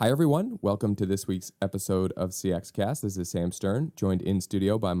Hi, everyone. Welcome to this week's episode of CX Cast. This is Sam Stern, joined in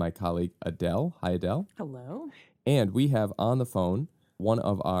studio by my colleague Adele. Hi, Adele. Hello. And we have on the phone one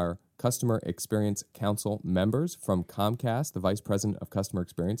of our Customer Experience Council members from Comcast, the Vice President of Customer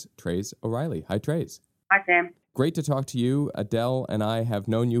Experience, Trace O'Reilly. Hi, Trace. Hi, Sam. Great to talk to you. Adele and I have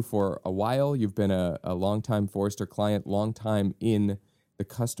known you for a while. You've been a longtime Forrester client, long time in the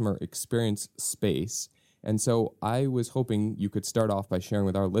customer experience space. And so I was hoping you could start off by sharing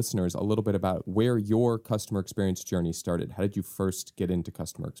with our listeners a little bit about where your customer experience journey started. How did you first get into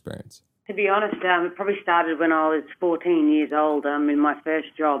customer experience? To be honest, it probably started when I was 14 years old in my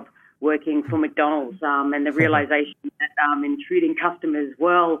first job working for McDonald's, and the realization that in treating customers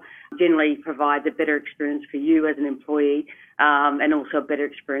well generally provides a better experience for you as an employee, and also a better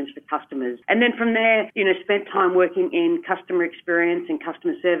experience for customers. And then from there, spent time working in customer experience and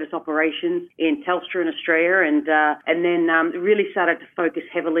customer service operations in Telstra in Australia, and then really started to focus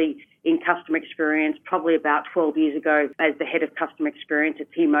heavily in customer experience probably about 12 years ago as the head of customer experience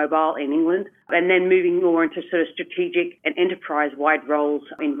at T-Mobile in England, and then moving more into sort of strategic and enterprise-wide roles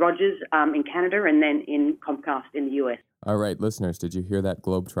in Rogers in Canada and then in Comcast in the US. All right, listeners, did you hear that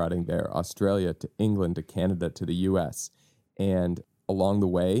globetrotting there? Australia to England to Canada to the US. And along the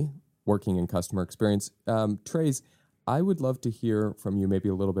way, working in customer experience. Trace, I would love to hear from you maybe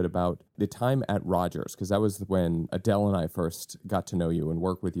a little bit about the time at Rogers, because that was when Adele and I first got to know you and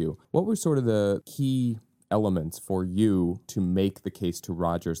work with you. What were sort of the key elements for you to make the case to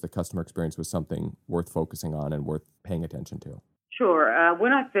Rogers that customer experience was something worth focusing on and worth paying attention to? Sure.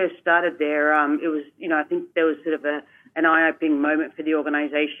 When I first started there, it was, I think there was sort of an eye-opening moment for the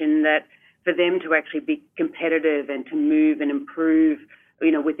organization that for them to actually be competitive and to move and improve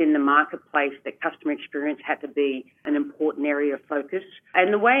within the marketplace, that customer experience had to be an important area of focus.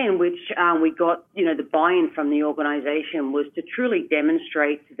 And the way in which we got, the buy-in from the organization was to truly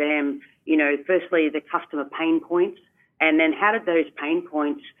demonstrate to them, firstly, the customer pain points, and then how did those pain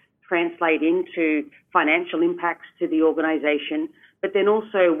points translate into financial impacts to the organization. But then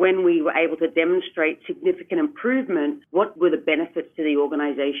also when we were able to demonstrate significant improvement, what were the benefits to the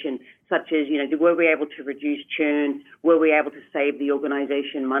organization, such as, were we able to reduce churn? Were we able to save the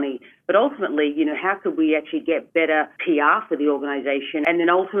organization money? But ultimately, how could we actually get better PR for the organization? And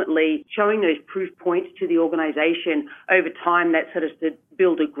then ultimately showing those proof points to the organization over time, that sort of to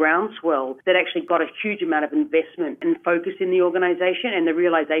build a groundswell that actually got a huge amount of investment and focus in the organization, and the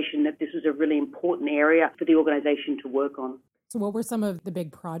realization that this was a really important area for the organization to work on. So what were some of the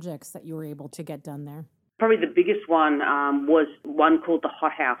big projects that you were able to get done there? Probably the biggest one was one called the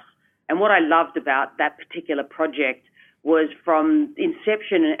Hot House. And what I loved about that particular project was from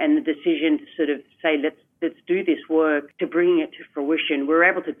inception and the decision to sort of say, let's do this work, to bringing it to fruition. We were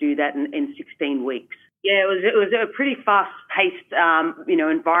able to do that in 16 weeks. Yeah, it was a pretty fast-paced,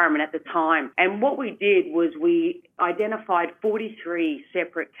 environment at the time. And what we did was we identified 43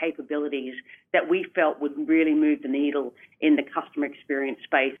 separate capabilities that we felt would really move the needle in the customer experience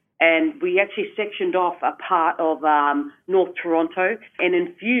space. And we actually sectioned off a part of North Toronto and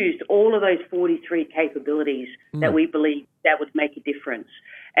infused all of those 43 capabilities that we believed that would make a difference.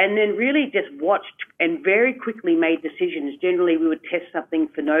 And then really just watched and very quickly made decisions. Generally, we would test something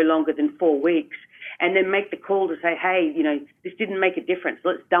for no longer than 4 weeks, and then make the call to say, hey, this didn't make a difference.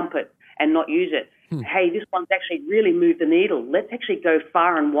 Let's dump it and not use it. Hey, this one's actually really moved the needle. Let's actually go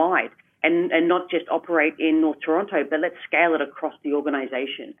far and wide and not just operate in North Toronto, but let's scale it across the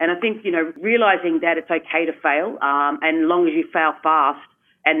organization. And I think, realizing that it's okay to fail, and as long as you fail fast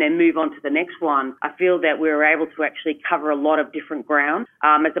and then move on to the next one, I feel that we were able to actually cover a lot of different ground,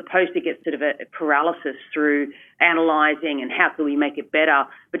 as opposed to get sort of a paralysis through analysing and how can we make it better,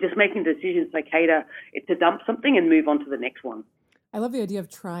 but just making decisions okay to dump something and move on to the next one. I love the idea of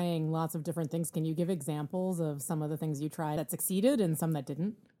trying lots of different things. Can you give examples of some of the things you tried that succeeded and some that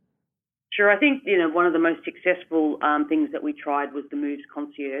didn't? Sure. I think, one of the most successful things that we tried was the Moves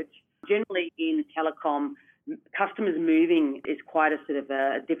Concierge. Generally in telecom, customers moving is quite a sort of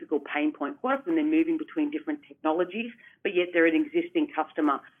a difficult pain point. Quite often they're moving between different technologies, but yet they're an existing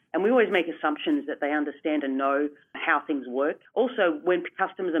customer. And we always make assumptions that they understand and know how things work. Also, when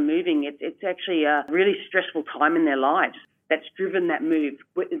customers are moving, it's actually a really stressful time in their lives that's driven that move.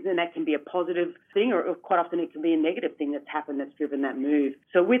 And that can be a positive thing, or quite often it can be a negative thing that's happened that's driven that move.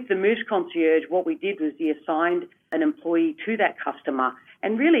 So with the Moves Concierge, what we did was we assigned an employee to that customer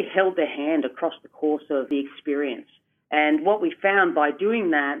and really held their hand across the course of the experience. And what we found by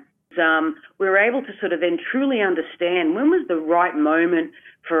doing that We were able to sort of then truly understand when was the right moment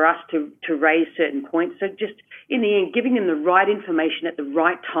for us to raise certain points. So just in the end, giving them the right information at the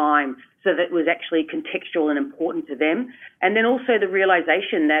right time so that it was actually contextual and important to them. And then also the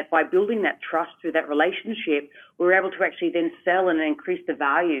realization that by building that trust through that relationship, we were able to actually then sell and increase the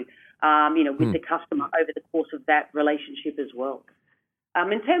value, with the customer over the course of that relationship as well.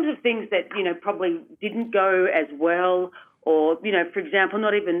 In terms of things that, probably didn't go as well, or, for example,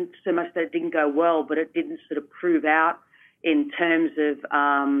 not even so much that it didn't go well, but it didn't sort of prove out in terms of,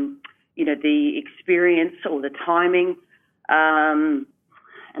 the experience or the timing.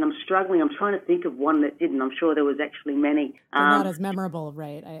 And I'm struggling. I'm trying to think of one that didn't. I'm sure there was actually many. They're not as memorable,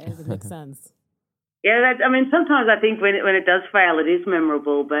 right? It makes sense. Yeah, sometimes I think when it does fail, it is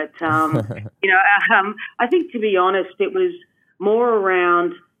memorable. But, I think, to be honest, it was more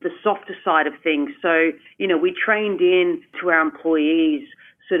around the softer side of things. So, we trained in to our employees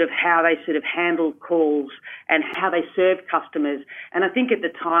sort of how they sort of handled calls and how they served customers. And I think at the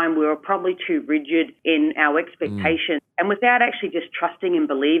time we were probably too rigid in our expectations and without actually just trusting and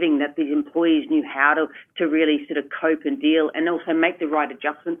believing that the employees knew how to really sort of cope and deal and also make the right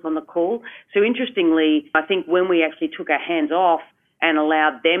adjustments on the call. So interestingly, I think when we actually took our hands off and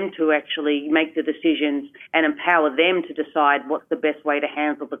allowed them to actually make the decisions and empower them to decide what's the best way to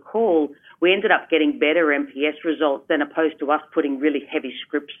handle the call, we ended up getting better NPS results than opposed to us putting really heavy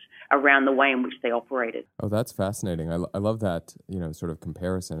scripts around the way in which they operated. Oh, that's fascinating. I love that, sort of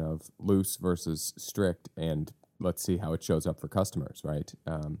comparison of loose versus strict, and let's see how it shows up for customers, right?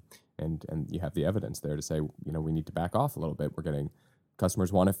 And you have the evidence there to say, we need to back off a little bit.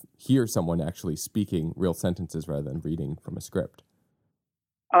 Customers want to hear someone actually speaking real sentences rather than reading from a script.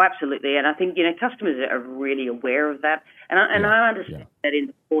 Oh, absolutely. And I think, customers are really aware of that. And I understand that in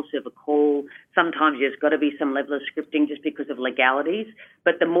the course of a call, sometimes there's got to be some level of scripting just because of legalities.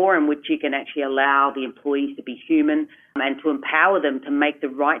 But the more in which you can actually allow the employees to be human and to empower them to make the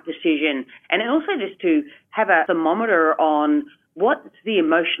right decision, and then also just to have a thermometer on what's the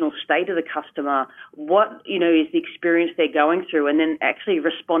emotional state of the customer, what, is the experience they're going through, and then actually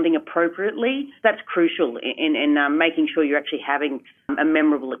responding appropriately. That's crucial in making sure you're actually having a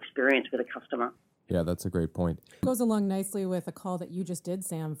memorable experience with a customer. Yeah, that's a great point. It goes along nicely with a call that you just did,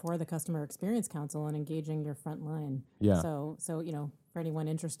 Sam, for the Customer Experience Council and engaging your front line. Yeah. So for anyone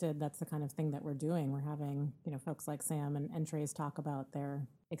interested, that's the kind of thing that we're doing. We're having, folks like Sam and Trace talk about their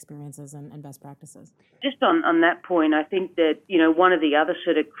experiences and best practices. Just on that point, I think that, one of the other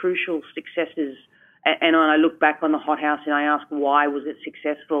sort of crucial successes, and when I look back on the hothouse and I ask why was it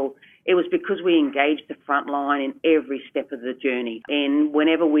successful, it was because we engaged the front line in every step of the journey. And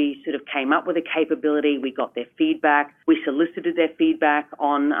whenever we sort of came up with a capability, we got their feedback. We solicited their feedback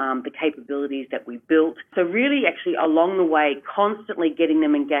on the capabilities that we built. So really actually along the way, constantly getting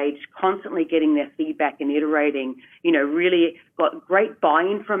them engaged, constantly getting their feedback and iterating, really got great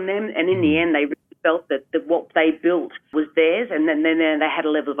buy-in from them. And in the end, they really felt that what they built was theirs, and then they had a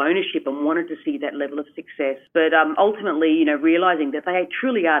level of ownership and wanted to see that level of success. But ultimately, realizing that they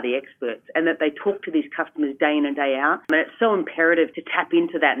truly are the experts and that they talk to these customers day in and day out. And it's so imperative to tap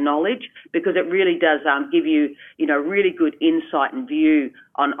into that knowledge because it really does give you, really good insight and view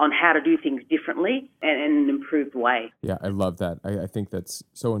on how to do things differently and in an improved way. Yeah, I love that. I think that's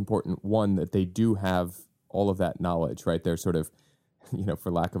so important. One, that they do have all of that knowledge, right? They're sort of,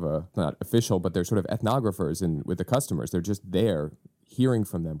 for lack of not official, but they're sort of ethnographers with the customers. They're just there hearing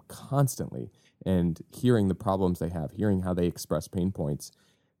from them constantly and hearing the problems they have, hearing how they express pain points.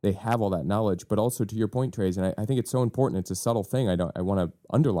 They have all that knowledge, but also to your point, Trace, and I think it's so important. It's a subtle thing. I want to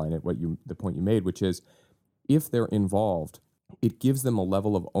underline it, the point you made, which is if they're involved, it gives them a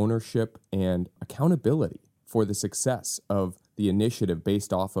level of ownership and accountability for the success of the initiative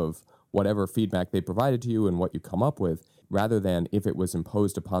based off of whatever feedback they provided to you and what you come up with, rather than if it was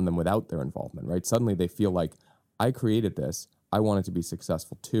imposed upon them without their involvement, right? Suddenly they feel like, I created this, I want it to be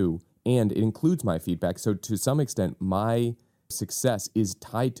successful too, and it includes my feedback. So to some extent, my success is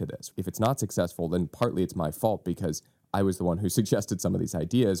tied to this. If it's not successful, then partly it's my fault because I was the one who suggested some of these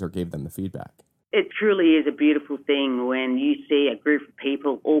ideas or gave them the feedback. It truly is a beautiful thing when you see a group of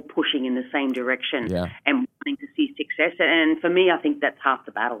people all pushing in the same direction and wanting to see success. And for me, I think that's half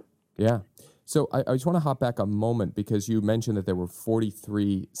the battle. Yeah. So I just want to hop back a moment because you mentioned that there were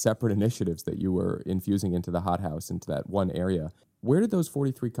 43 separate initiatives that you were infusing into the hothouse, into that one area. Where did those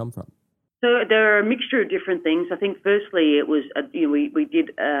 43 come from? So there are a mixture of different things. I think firstly it was, we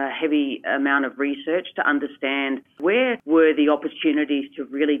did a heavy amount of research to understand where were the opportunities to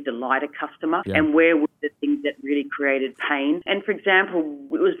really delight a customer and where were the things things that really created pain. And for example,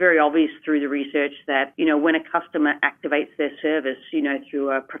 it was very obvious through the research that, when a customer activates their service,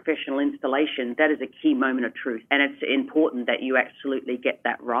 through a professional installation, that is a key moment of truth. And it's important that you absolutely get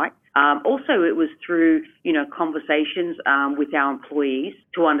that right. Also, it was through, conversations with our employees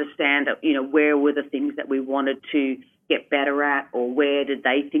to understand, where were the things that we wanted to get better at, or where did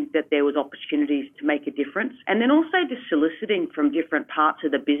they think that there was opportunities to make a difference. And then also just soliciting from different parts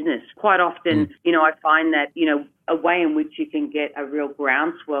of the business. Quite often, I find that, a way in which you can get a real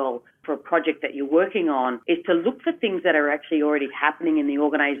groundswell for a project that you're working on is to look for things that are actually already happening in the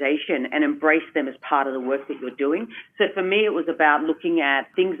organization and embrace them as part of the work that you're doing. So for me, it was about looking at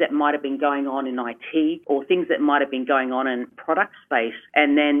things that might have been going on in IT or things that might have been going on in product space.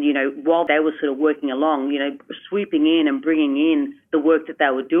 And then, while they were sort of working along, swooping in and bringing in the work that they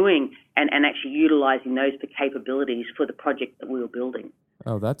were doing and actually utilizing those for capabilities for the project that we were building.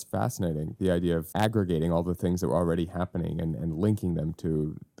 Oh, that's fascinating. The idea of aggregating all the things that were already happening and linking them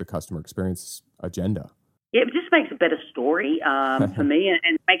to the customer experience agenda. Yeah, it just makes a better story for me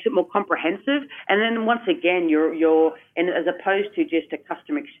and makes it more comprehensive. And then once again, you're and as opposed to just a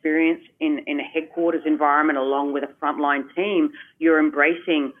customer experience in a headquarters environment along with a frontline team, you're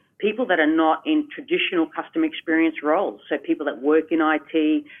embracing people that are not in traditional customer experience roles. So people that work in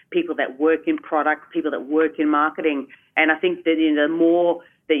IT, people that work in product, people that work in marketing. And I think that the more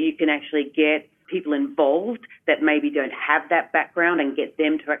that you can actually get people involved that maybe don't have that background and get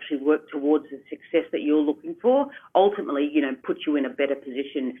them to actually work towards the success that you're looking for, ultimately, puts you in a better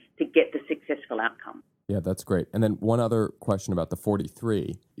position to get the successful outcome. Yeah, that's great. And then one other question about the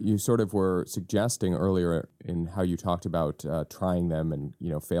 43. You sort of were suggesting earlier in how you talked about trying them and,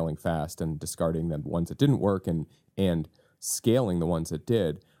 failing fast and discarding the ones that didn't work and scaling the ones that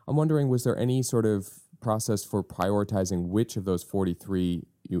did. I'm wondering, was there any sort of process for prioritizing which of those 43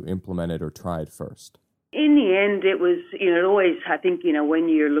 you implemented or tried first? In the end, it was, always, I think, when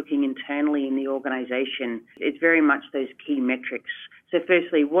you're looking internally in the organization, it's very much those key metrics. So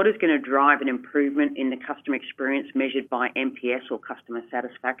firstly, what is going to drive an improvement in the customer experience measured by NPS or customer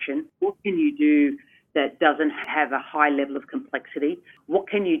satisfaction? What can you do that doesn't have a high level of complexity? What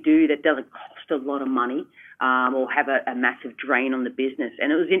can you do that doesn't cost a lot of money or have a massive drain on the business?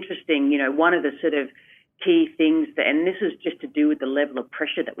 And it was interesting, one of the sort of key things and this is just to do with the level of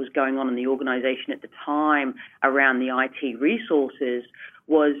pressure that was going on in the organization at the time around the IT resources,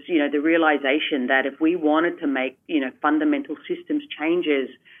 was, the realization that if we wanted to make, fundamental systems changes,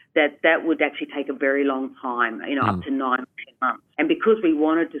 that would actually take a very long time, up to 9 or 10 months. And because we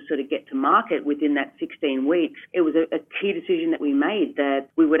wanted to sort of get to market within that 16 weeks, it was a key decision that we made that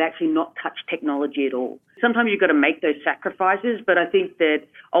we would actually not touch technology at all. Sometimes you've got to make those sacrifices, but I think that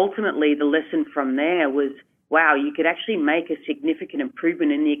ultimately the lesson from there was, wow, you could actually make a significant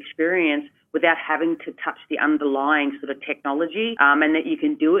improvement in the experience without having to touch the underlying sort of technology, and that you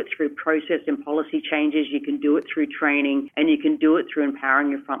can do it through process and policy changes, you can do it through training, and you can do it through empowering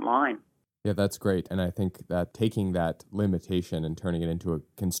your front line. Yeah, that's great. And I think that taking that limitation and turning it into a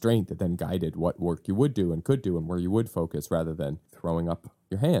constraint that then guided what work you would do and could do and where you would focus, rather than throwing up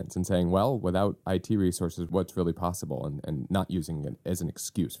your hands and saying, well, without IT resources, what's really possible, and not using it as an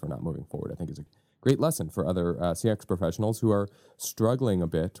excuse for not moving forward, I think is a great lesson for other CX professionals who are struggling a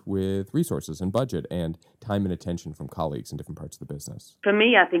bit with resources and budget and time and attention from colleagues in different parts of the business. For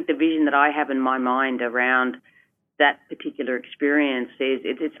me, I think the vision that I have in my mind around that particular experience is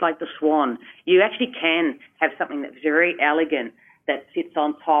it's like the swan. You actually can have something that's very elegant, that sits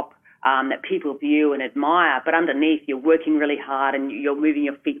on top, that people view and admire, but underneath you're working really hard and you're moving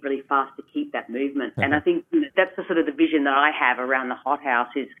your feet really fast to keep that movement. And I think that's the sort of the vision that I have around the hothouse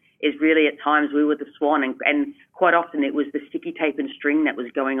is really at times we were the swan, and quite often it was the sticky tape and string that was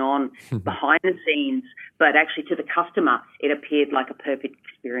going on behind the scenes, but actually to the customer it appeared like a perfect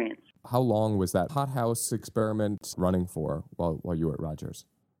experience. How long was that hothouse experiment running for while you were at Rogers?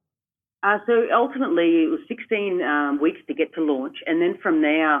 So ultimately it was 16 weeks to get to launch, and then from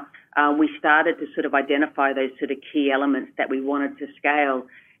there we started to sort of identify those sort of key elements that we wanted to scale.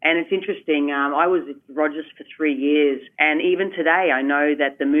 And it's interesting, I was at Rogers for 3 years, and even today I know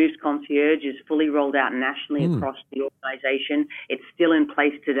that the Moves Concierge is fully rolled out nationally across the organisation. It's still in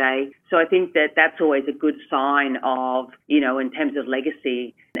place today. So I think that that's always a good sign of, in terms of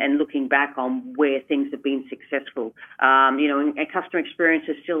legacy and looking back on where things have been successful. And customer experience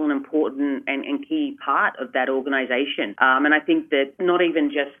is still an important and key part of that organisation. And I think that not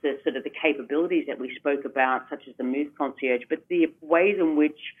even just the sort of the capabilities that we spoke about, such as the Moves Concierge, but the ways in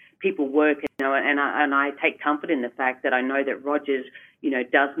which people work, and I take comfort in the fact that I know that Rogers,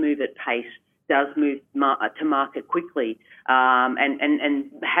 does move at pace, does move to market quickly,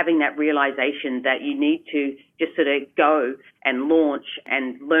 and having that realization that you need to just sort of go and launch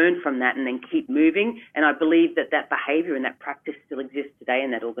and learn from that and then keep moving. And I believe that behavior and that practice still exists today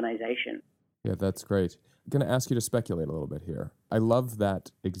in that organization. Yeah, that's great. I'm going to ask you to speculate a little bit here. I love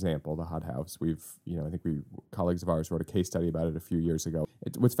that example, the hothouse. I think colleagues of ours wrote a case study about it a few years ago.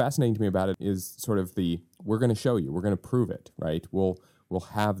 What's fascinating to me about it is sort of we're going to show you, we're going to prove it, right? We'll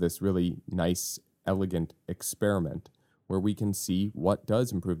have this really nice, elegant experiment where we can see what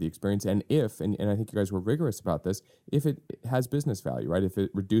does improve the experience, and and I think you guys were rigorous about this, if it has business value, right? If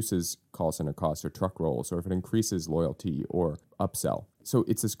it reduces call center costs or truck rolls, or if it increases loyalty or upsell. So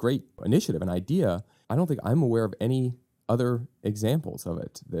it's this great initiative, an idea. I don't think I'm aware of any other examples of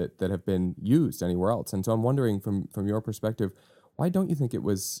it that have been used anywhere else. And so I'm wondering from your perspective, why don't you think it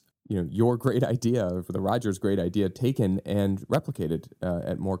was your great idea, or the Rogers great idea, taken and replicated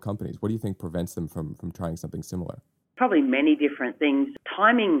at more companies? What do you think prevents them from trying something similar? Probably many different things.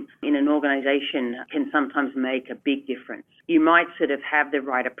 Timing in an organization can sometimes make a big difference. You might sort of have the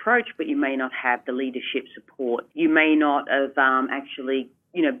right approach, but you may not have the leadership support. You may not have actually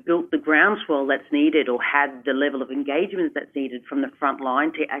built the groundswell that's needed or had the level of engagement that's needed from the front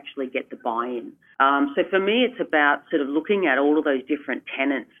line to actually get the buy-in. So for me, it's about sort of looking at all of those different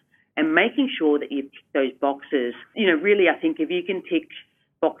tenets and making sure that you tick those boxes. Really, I think if you can tick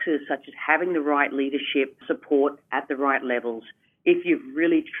boxes such as having the right leadership support at the right levels, if you've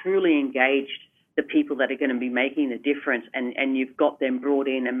really truly engaged the people that are going to be making the difference and you've got them brought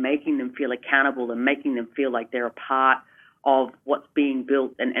in and making them feel accountable and making them feel like they're a part of what's being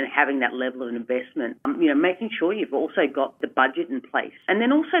built and having that level of investment, making sure you've also got the budget in place. And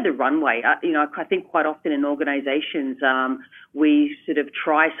then also the runway. I think quite often in organizations, we sort of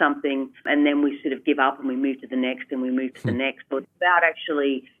try something and then we sort of give up and we move to the next and we move to the next. But it's about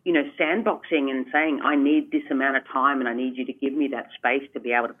actually, sandboxing and saying, I need this amount of time and I need you to give me that space to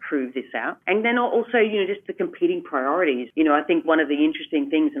be able to prove this out. And then also, just the competing priorities. I think one of the interesting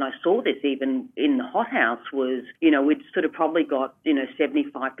things, and I saw this even in the hothouse, was, we'd sort of probably got,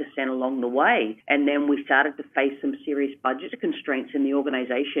 75% along the way. And then we started to face some serious budget constraints in the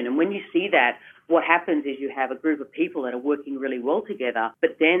organization. And when you see that, what happens is you have a group of people that are working really well together,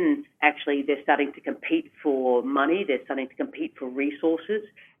 but then actually they're starting to compete for money, they're starting to compete for resources,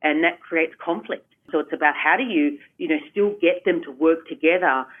 and that creates conflict. So it's about how do you, still get them to work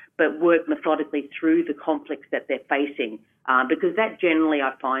together, but work methodically through the conflicts that they're facing. Because that generally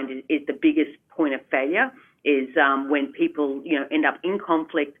I find is the biggest point of failure, is when people, end up in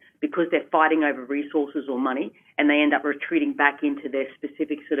conflict because they're fighting over resources or money, and they end up retreating back into their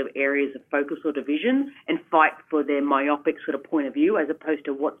specific sort of areas of focus or division and fight for their myopic sort of point of view, as opposed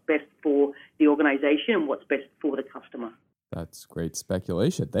to what's best for the organization and what's best for the customer. That's great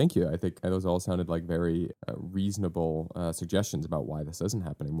speculation. Thank you. I think those all sounded like very reasonable suggestions about why this doesn't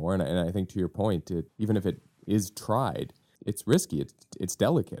happen anymore. And I think to your point, even if it is tried, it's risky. It's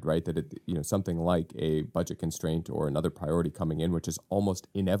delicate, right? That something like a budget constraint or another priority coming in, which is almost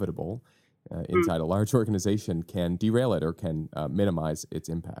inevitable inside a large organization, can derail it or can minimize its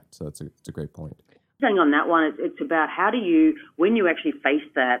impact. So it's a great point. Saying on that one, it's about how do you, when you actually face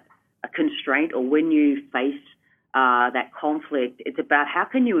that constraint or when you face that conflict, it's about how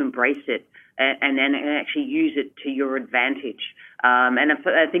can you embrace it and then actually use it to your advantage. And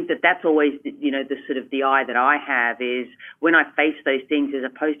I think that's always, the sort of the eye that I have is when I face those things, as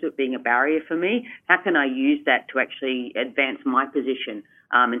opposed to it being a barrier for me, how can I use that to actually advance my position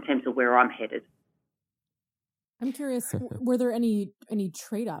in terms of where I'm headed? I'm curious, were there any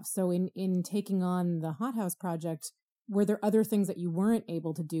trade-offs? So in taking on the hothouse project, were there other things that you weren't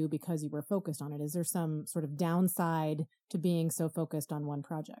able to do because you were focused on it? Is there some sort of downside to being so focused on one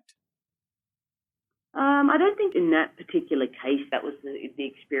project? I don't think in that particular case that was the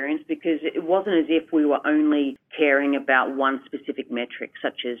experience, because it wasn't as if we were only caring about one specific metric,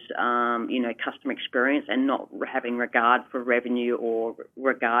 such as, customer experience, and not having regard for revenue or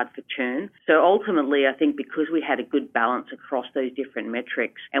regard for churn. So ultimately, I think because we had a good balance across those different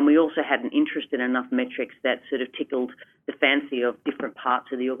metrics, and we also had an interest in enough metrics that sort of tickled the fancy of different parts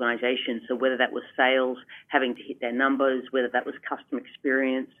of the organization. So whether that was sales, having to hit their numbers, whether that was customer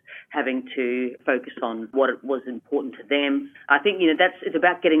experience, having to focus on what it was important to them. I think, it's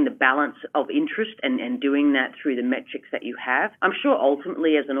about getting the balance of interest and doing that through the metrics that you have. I'm sure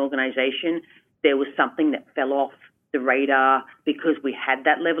ultimately as an organization, there was something that fell off the radar because we had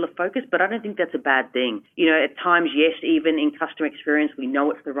that level of focus, but I don't think that's a bad thing. At times, yes, even in customer experience, we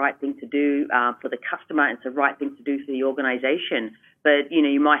know it's the right thing to do for the customer, and it's the right thing to do for the organization. But,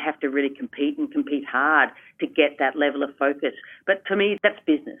 you might have to really compete hard to get that level of focus. But to me, that's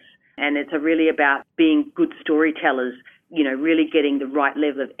business. And it's really about being good storytellers, really getting the right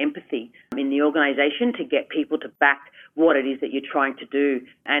level of empathy in the organisation to get people to back what it is that you're trying to do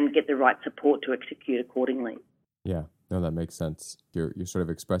and get the right support to execute accordingly. Yeah. No, that makes sense. You're sort of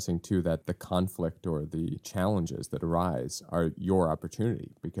expressing, too, that the conflict or the challenges that arise are your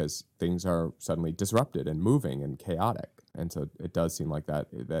opportunity because things are suddenly disrupted and moving and chaotic. And so it does seem like that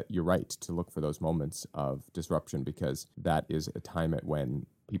you're right to look for those moments of disruption because that is a time at when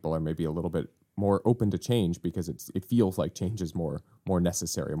people are maybe a little bit more open to change because it feels like change is more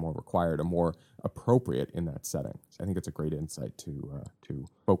necessary, more required, or more appropriate in that setting. So I think it's a great insight to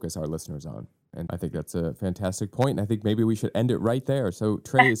focus our listeners on. And I think that's a fantastic point. And I think maybe we should end it right there. So,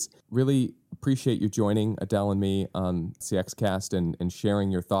 Trace, really appreciate you joining Adele and me on CXCast and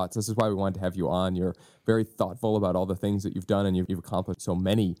sharing your thoughts. This is why we wanted to have you on. You're very thoughtful about all the things that you've done, and you've accomplished so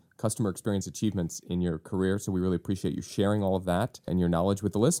many customer experience achievements in your career. So we really appreciate you sharing all of that and your knowledge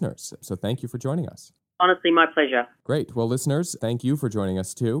with the listeners. So thank you for joining us. Honestly, my pleasure. Great. Well, listeners, thank you for joining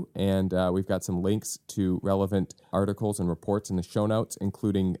us too. And we've got some links to relevant articles and reports in the show notes,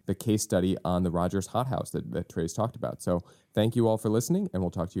 including the case study on the Rogers hothouse that Trey's talked about. So thank you all for listening, and we'll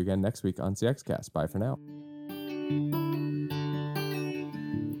talk to you again next week on CXCast. Bye for now.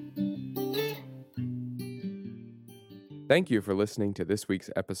 Thank you for listening to this week's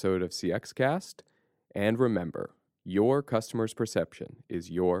episode of CXCast. And remember, your customer's perception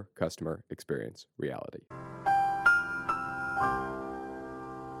is your customer experience reality.